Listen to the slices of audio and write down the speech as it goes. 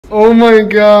Oh my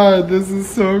god, this is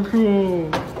so cool.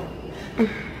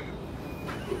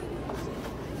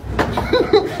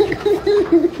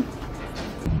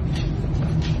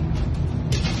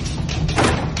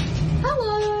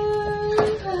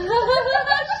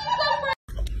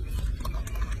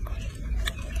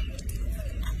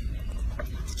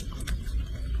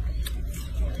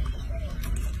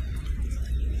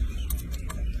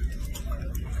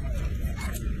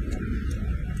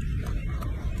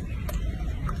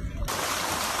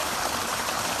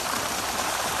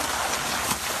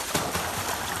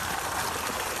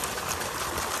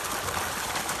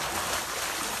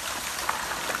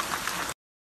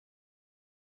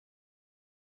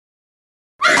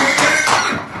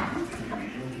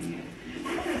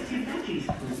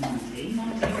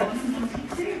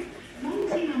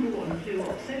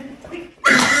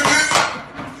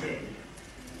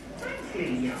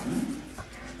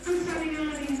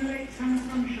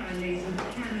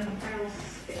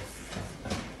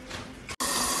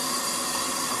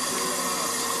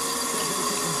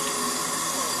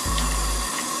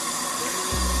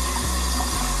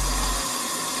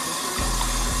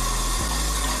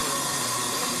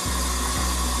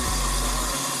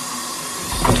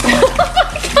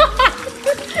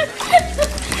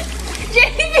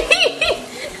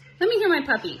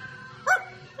 Puppy.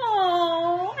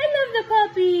 Oh, I love the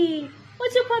puppy.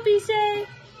 What's your puppy say?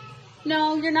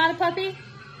 No, you're not a puppy?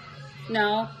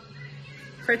 No.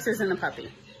 Fritz isn't a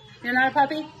puppy. You're not a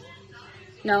puppy?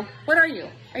 No. What are you?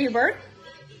 Are you a bird?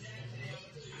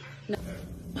 No.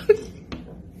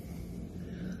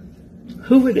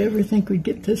 Who would ever think we'd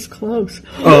get this close?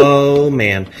 Oh,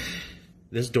 man.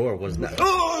 This door was not...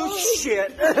 Oh,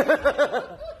 shit!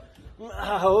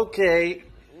 Okay.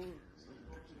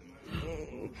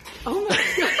 Oh my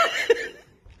god.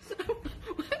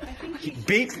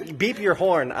 Beep your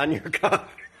horn on your car.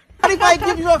 What if I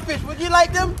give you a fish? Would you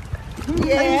like them?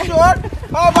 Yeah. Are you sure?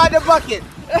 How about the bucket?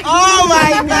 Oh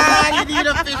my god, you need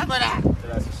a fish for that.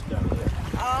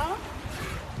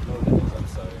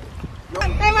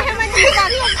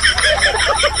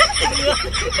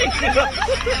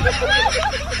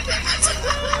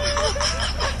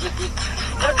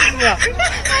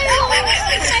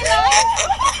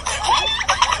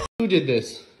 Who did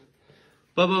this?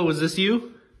 Bubba, was this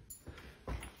you?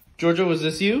 Georgia, was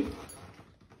this you?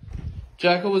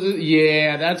 Jackal, was it?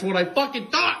 Yeah, that's what I fucking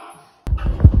thought!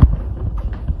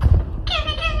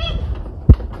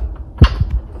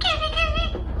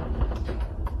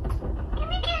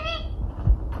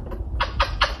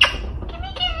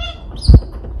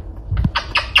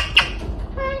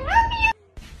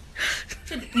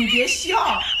你别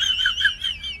笑。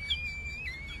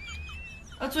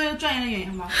做一个专业的演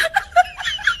员吗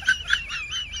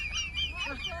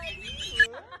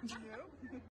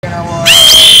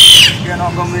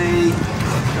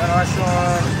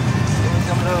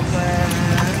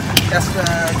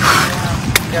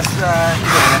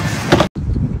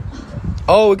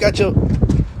？Oh, we got you.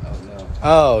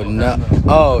 Oh no.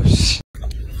 Oh sh.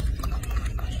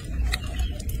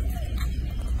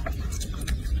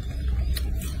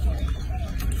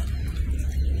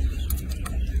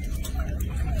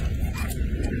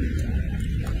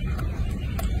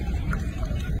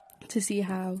 To see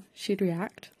how she'd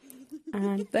react,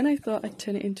 and then I thought I'd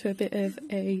turn it into a bit of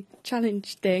a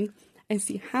challenge thing and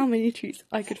see how many treats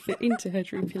I could fit into her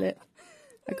droopy lip.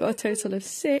 I got a total of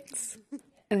 6, and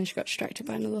then she got distracted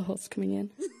by another horse coming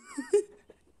in.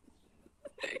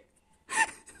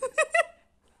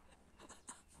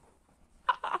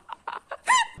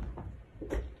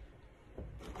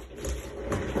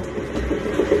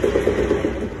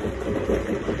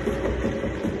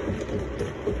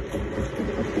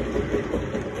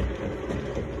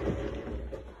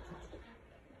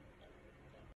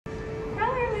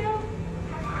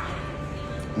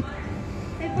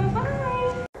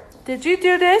 Did you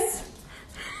do this?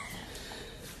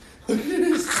 Did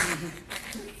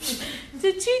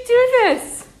you do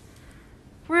this?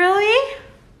 Really?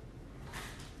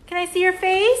 Can I see your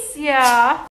face?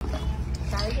 Yeah.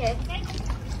 Very good.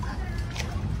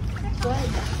 Good.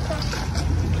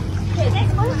 Good,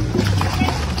 next one.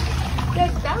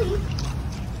 Good, belly.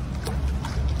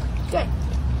 Good.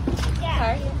 Yeah. How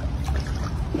are you?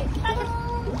 Good.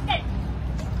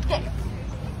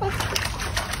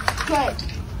 Good. Good.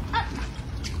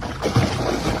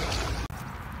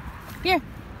 Here.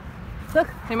 Look.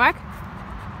 Hey, Mark.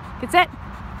 Get set.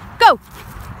 Go.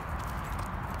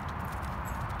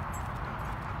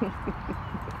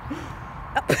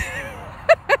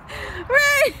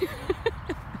 Right.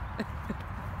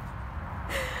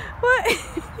 What?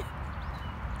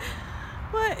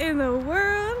 What in the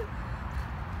world?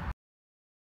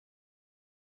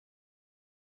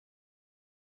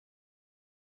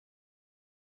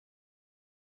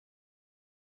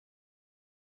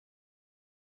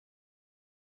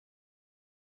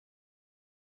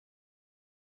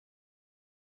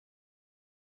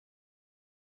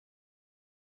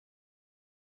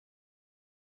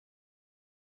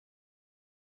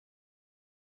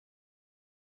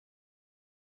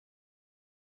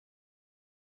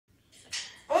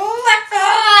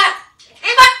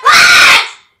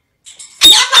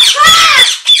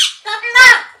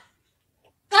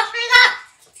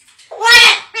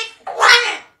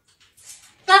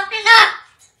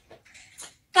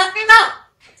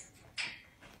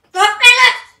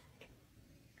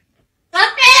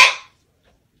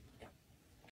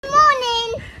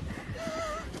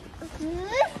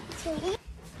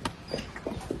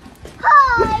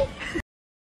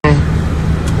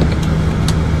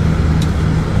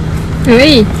 เฮ้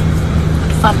ย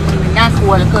สัตว์มันน่ากลั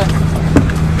วเหลือเกิน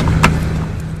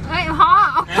เฮ้ยพ่อ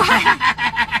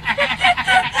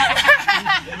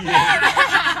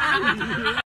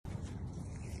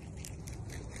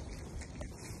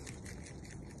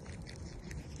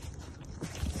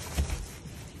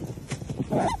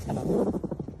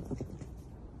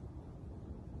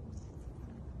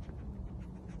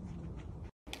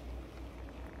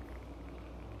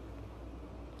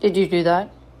Did you do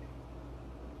that?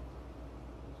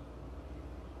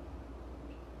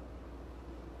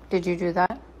 Did you do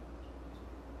that?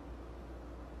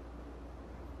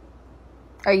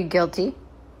 Are you guilty?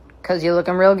 'Cause you're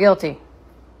looking real guilty.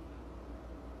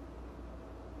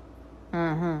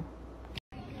 Mm-hmm.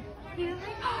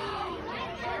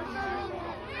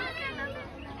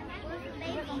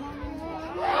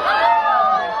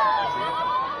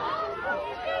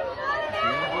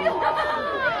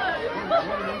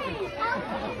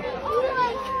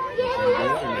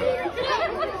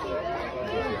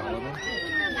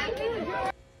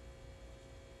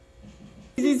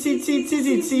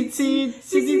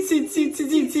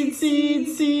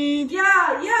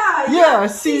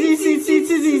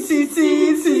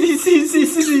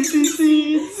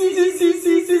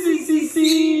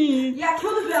 Yeah,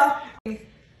 kill the bell.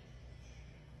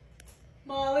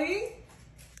 Molly?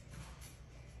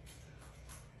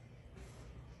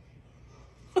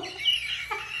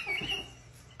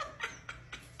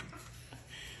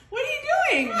 What are you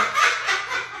doing?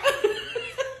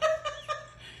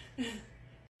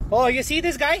 Oh, you see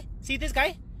this guy? See this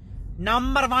guy?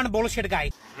 Number one bullshit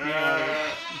guy.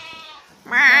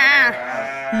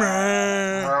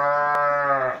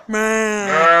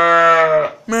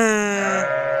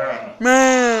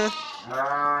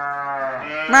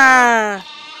 Ma.